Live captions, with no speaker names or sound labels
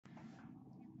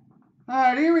All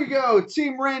right, here we go.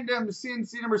 Team random,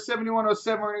 CNC number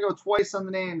 7107. We're going to go twice on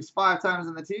the names, 5 times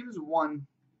on the teams. 1,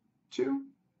 2.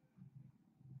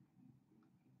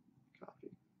 Copy,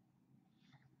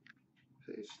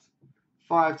 paste.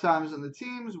 5 times on the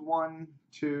teams. 1,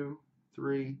 2,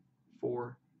 3,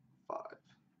 4, 5.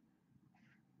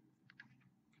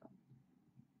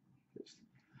 Paste.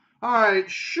 All right,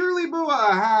 Shirley Bua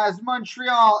has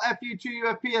Montreal. FU2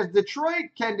 UFP has Detroit.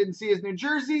 Kendon C has New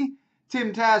Jersey.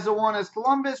 Tim Tazza 1 has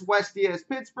Columbus. Westy has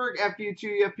Pittsburgh.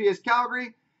 FU2 UFP has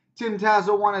Calgary. Tim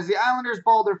Tazza 1 has the Islanders.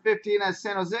 Balder 15 has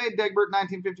San Jose. Degbert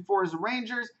 1954 has the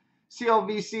Rangers.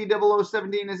 CLVC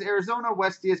 0017 is Arizona.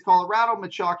 Westy is Colorado.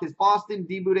 Machok is Boston.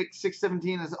 Debudik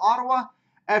 617 is Ottawa.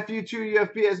 FU2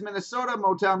 UFP has Minnesota.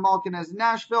 Motown Malkin has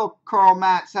Nashville. Carl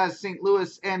Matz has St.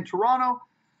 Louis and Toronto.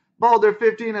 Balder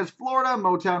 15 is Florida.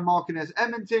 Motown Malkin is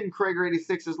Edmonton. Krager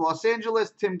 86 is Los Angeles.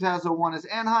 Tim Tazzo 1 is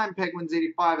Anaheim. Penguins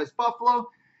 85 is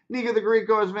Buffalo. Nico the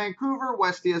Greco is Vancouver.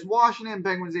 Westy is Washington.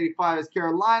 Penguins 85 is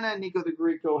Carolina. Nico the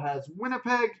Greco has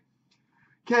Winnipeg.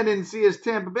 Kendon C is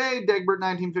Tampa Bay. Degbert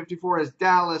 1954 is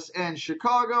Dallas and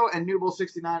Chicago. And Newble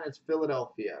 69 is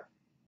Philadelphia.